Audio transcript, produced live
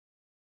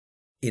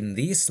In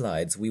these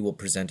slides, we will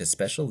present a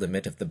special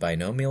limit of the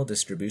binomial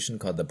distribution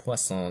called the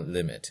Poisson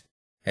limit.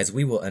 As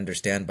we will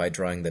understand by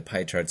drawing the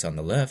pie charts on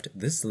the left,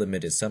 this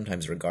limit is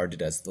sometimes regarded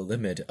as the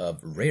limit of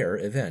rare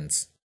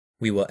events.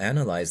 We will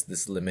analyze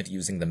this limit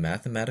using the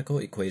mathematical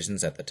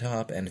equations at the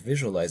top and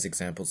visualize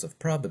examples of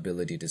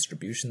probability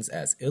distributions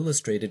as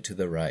illustrated to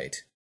the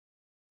right.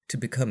 To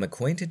become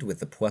acquainted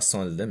with the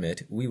Poisson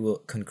limit, we will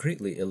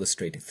concretely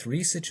illustrate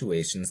three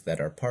situations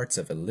that are parts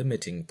of a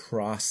limiting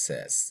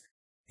process.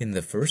 In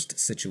the first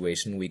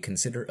situation, we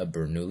consider a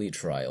Bernoulli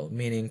trial,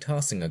 meaning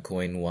tossing a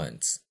coin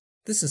once.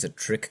 This is a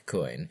trick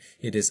coin.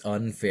 It is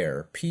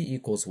unfair. P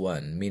equals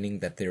 1, meaning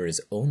that there is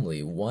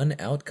only one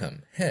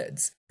outcome,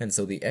 heads, and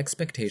so the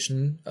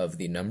expectation of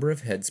the number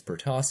of heads per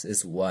toss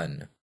is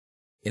 1.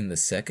 In the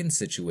second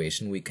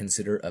situation, we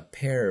consider a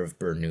pair of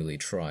Bernoulli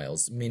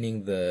trials,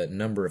 meaning the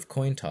number of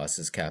coin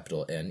tosses,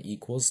 capital N,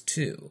 equals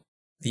 2.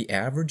 The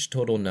average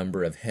total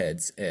number of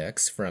heads,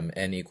 x, from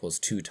n equals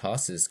 2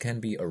 tosses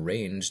can be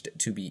arranged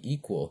to be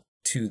equal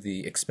to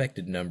the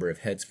expected number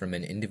of heads from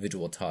an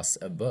individual toss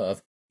above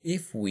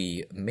if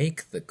we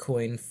make the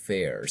coin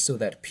fair so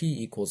that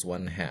p equals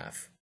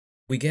 1/2.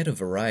 We get a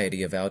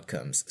variety of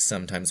outcomes.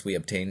 Sometimes we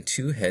obtain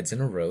 2 heads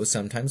in a row,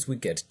 sometimes we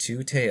get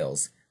 2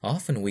 tails.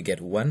 Often we get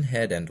 1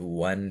 head and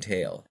 1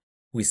 tail.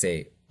 We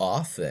say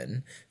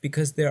often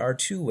because there are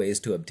 2 ways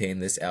to obtain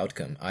this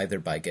outcome, either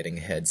by getting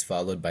heads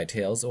followed by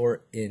tails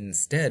or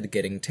instead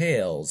getting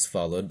tails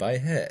followed by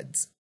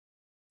heads.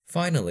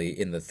 Finally,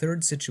 in the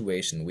third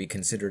situation, we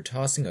consider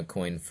tossing a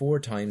coin 4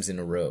 times in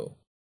a row.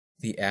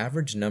 The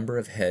average number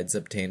of heads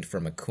obtained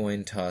from a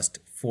coin tossed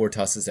 4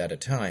 tosses at a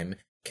time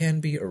can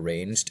be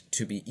arranged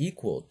to be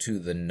equal to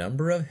the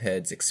number of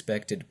heads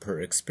expected per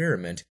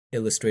experiment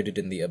illustrated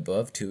in the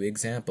above 2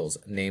 examples,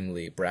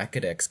 namely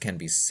bracket x can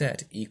be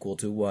set equal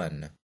to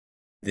 1.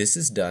 This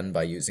is done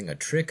by using a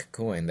trick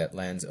coin that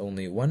lands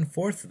only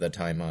 1/4 of the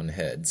time on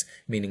heads,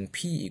 meaning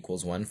p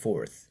equals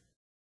 1/4.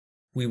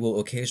 We will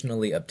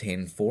occasionally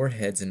obtain 4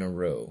 heads in a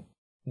row.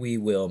 We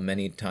will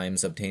many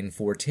times obtain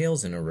 4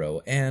 tails in a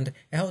row, and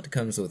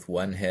outcomes with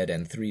 1 head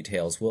and 3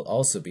 tails will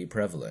also be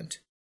prevalent.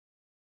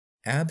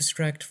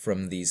 Abstract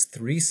from these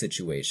 3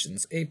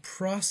 situations a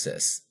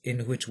process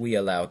in which we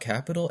allow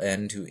capital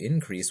N to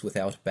increase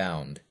without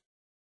bound.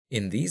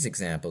 In these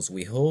examples,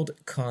 we hold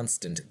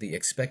constant the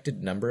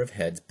expected number of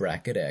heads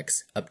bracket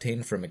x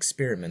obtained from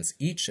experiments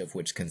each of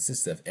which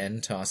consists of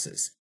n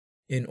tosses.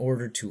 In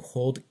order to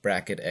hold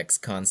bracket x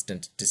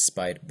constant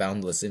despite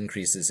boundless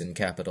increases in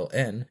capital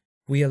N,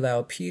 we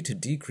allow p to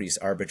decrease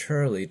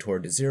arbitrarily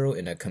toward 0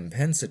 in a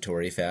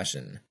compensatory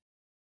fashion.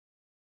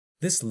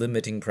 This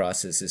limiting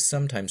process is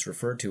sometimes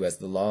referred to as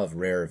the law of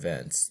rare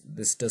events.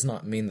 This does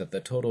not mean that the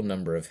total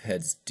number of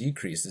heads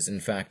decreases. In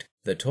fact,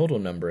 the total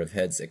number of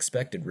heads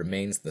expected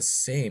remains the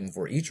same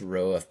for each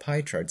row of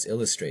pie charts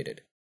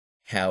illustrated.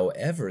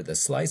 However, the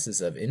slices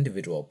of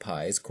individual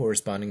pies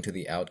corresponding to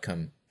the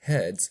outcome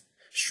heads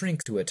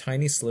shrink to a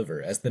tiny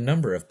sliver as the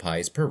number of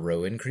pies per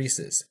row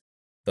increases.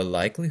 The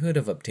likelihood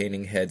of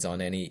obtaining heads on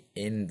any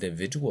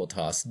individual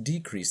toss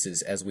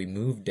decreases as we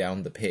move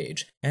down the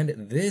page,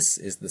 and this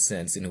is the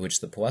sense in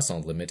which the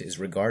Poisson limit is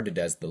regarded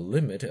as the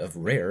limit of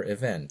rare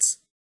events.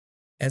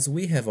 As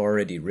we have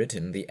already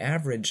written, the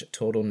average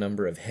total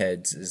number of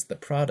heads is the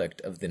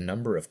product of the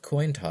number of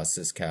coin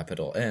tosses,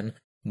 capital N,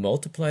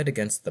 multiplied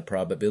against the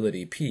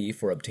probability p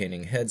for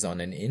obtaining heads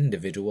on an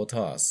individual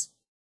toss.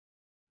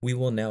 We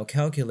will now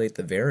calculate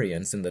the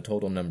variance in the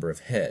total number of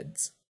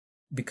heads.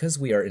 Because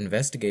we are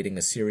investigating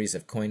a series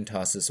of coin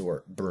tosses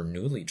or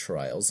Bernoulli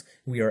trials,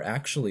 we are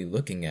actually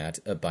looking at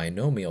a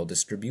binomial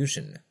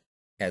distribution.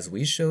 As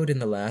we showed in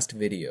the last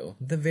video,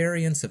 the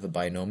variance of a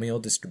binomial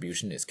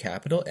distribution is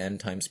capital N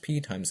times p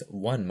times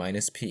 1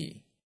 minus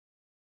p.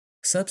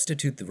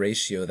 Substitute the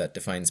ratio that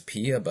defines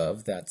p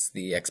above, that's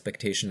the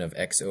expectation of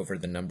x over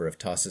the number of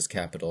tosses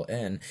capital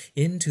N,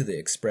 into the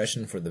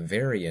expression for the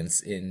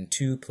variance in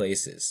 2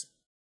 places.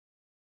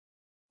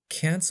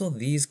 Cancel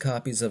these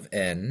copies of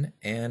n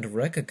and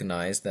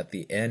recognize that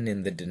the n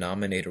in the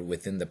denominator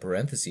within the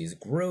parentheses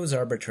grows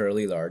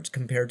arbitrarily large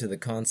compared to the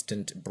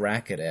constant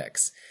bracket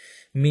x,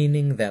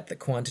 meaning that the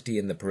quantity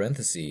in the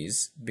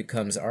parentheses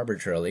becomes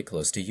arbitrarily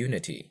close to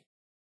unity.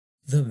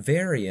 The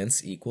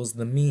variance equals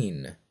the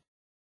mean.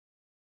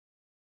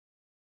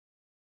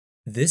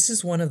 This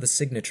is one of the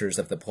signatures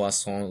of the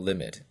Poisson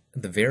limit.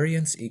 The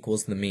variance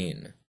equals the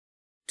mean.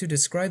 To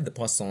describe the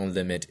Poisson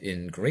limit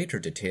in greater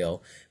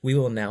detail, we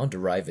will now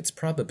derive its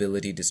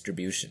probability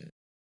distribution.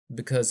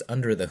 Because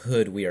under the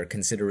hood we are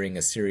considering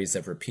a series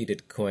of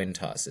repeated coin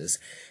tosses,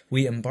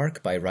 we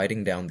embark by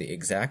writing down the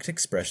exact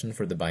expression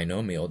for the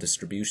binomial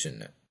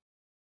distribution.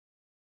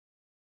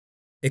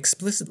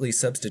 Explicitly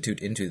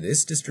substitute into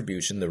this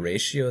distribution the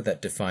ratio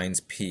that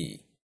defines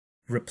p.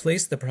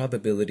 Replace the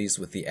probabilities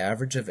with the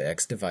average of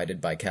x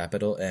divided by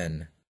capital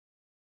N.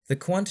 The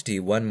quantity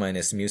 1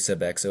 minus mu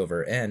sub x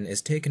over n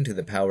is taken to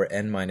the power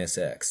n minus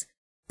x.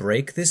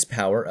 Break this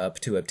power up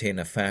to obtain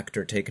a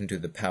factor taken to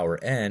the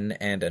power n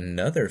and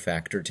another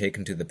factor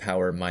taken to the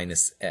power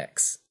minus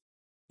x.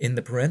 In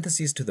the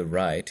parentheses to the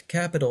right,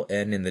 capital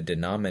N in the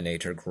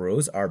denominator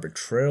grows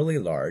arbitrarily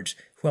large,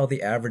 while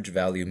the average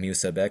value mu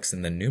sub x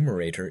in the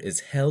numerator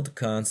is held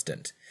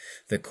constant.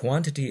 The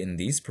quantity in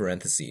these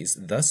parentheses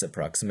thus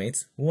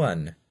approximates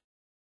 1.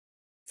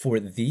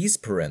 For these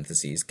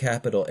parentheses,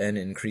 capital N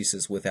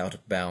increases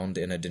without bound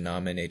in a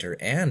denominator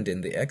and in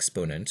the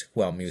exponent,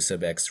 while mu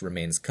sub x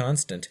remains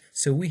constant,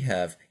 so we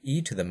have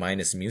e to the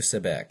minus mu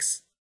sub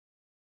x.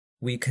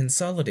 We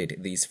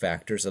consolidate these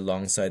factors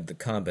alongside the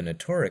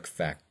combinatoric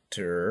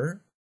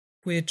factor,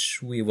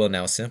 which we will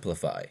now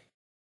simplify.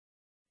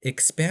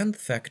 Expand the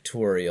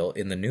factorial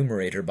in the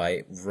numerator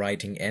by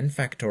writing n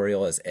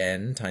factorial as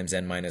n times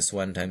n minus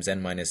 1 times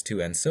n minus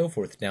 2 and so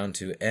forth down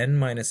to n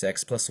minus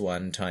x plus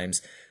 1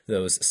 times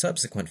those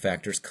subsequent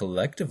factors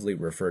collectively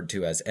referred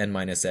to as n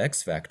minus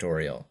x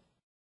factorial.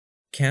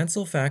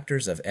 Cancel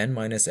factors of n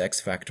minus x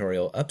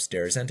factorial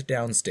upstairs and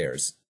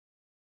downstairs.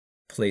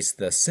 Place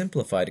the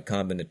simplified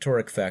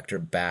combinatoric factor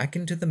back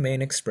into the main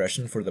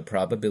expression for the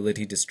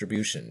probability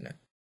distribution.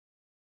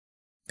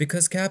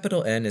 Because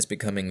capital N is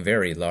becoming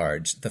very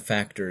large, the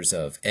factors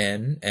of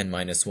n, n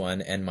minus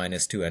 1, n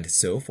minus 2, and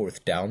so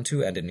forth down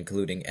to and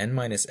including n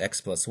minus x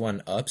plus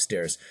 1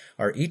 upstairs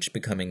are each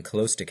becoming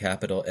close to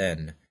capital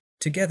N.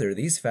 Together,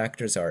 these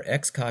factors are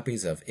x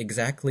copies of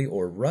exactly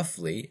or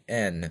roughly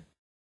n.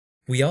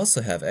 We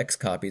also have x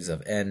copies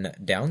of n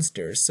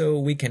downstairs, so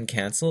we can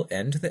cancel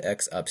n to the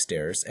x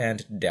upstairs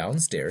and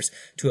downstairs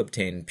to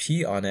obtain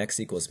p on x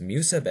equals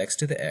mu sub x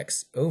to the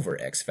x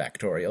over x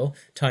factorial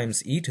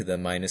times e to the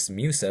minus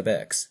mu sub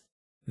x.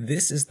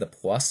 This is the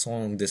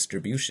Poisson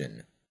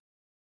distribution.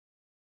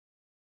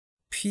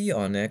 P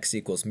on x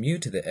equals mu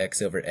to the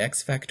x over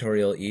x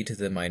factorial e to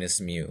the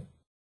minus mu.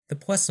 The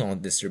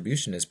Poisson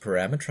distribution is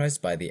parametrized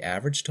by the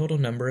average total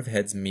number of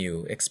heads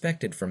mu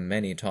expected from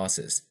many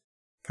tosses.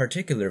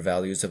 Particular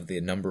values of the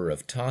number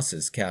of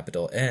tosses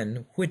capital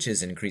N, which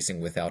is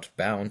increasing without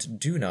bound,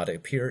 do not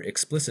appear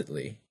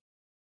explicitly.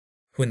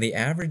 When the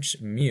average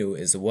mu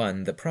is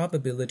 1, the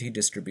probability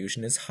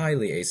distribution is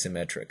highly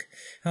asymmetric.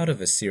 Out of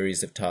a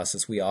series of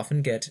tosses, we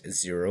often get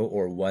 0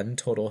 or 1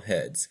 total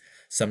heads.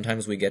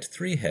 Sometimes we get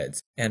 3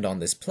 heads, and on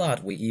this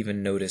plot we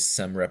even notice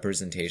some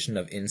representation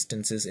of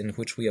instances in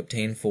which we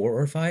obtain 4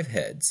 or 5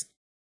 heads.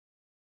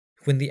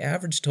 When the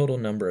average total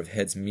number of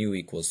heads mu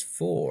equals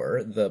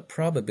 4, the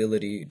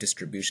probability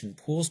distribution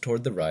pulls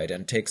toward the right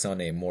and takes on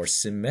a more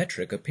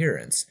symmetric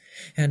appearance.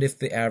 And if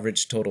the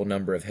average total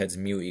number of heads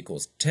mu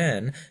equals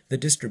 10, the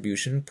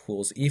distribution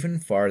pulls even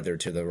farther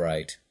to the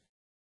right.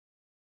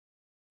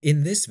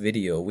 In this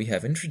video, we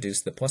have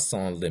introduced the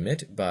Poisson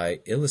limit by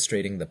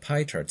illustrating the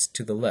pie charts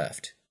to the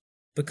left.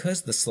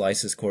 Because the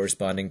slices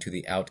corresponding to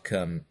the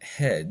outcome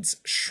heads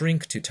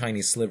shrink to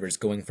tiny slivers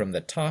going from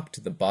the top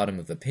to the bottom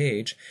of the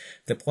page,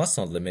 the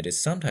Poisson limit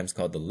is sometimes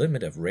called the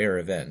limit of rare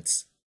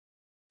events.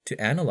 To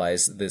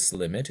analyze this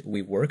limit,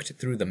 we worked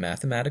through the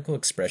mathematical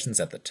expressions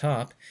at the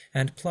top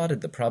and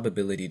plotted the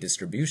probability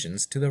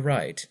distributions to the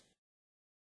right.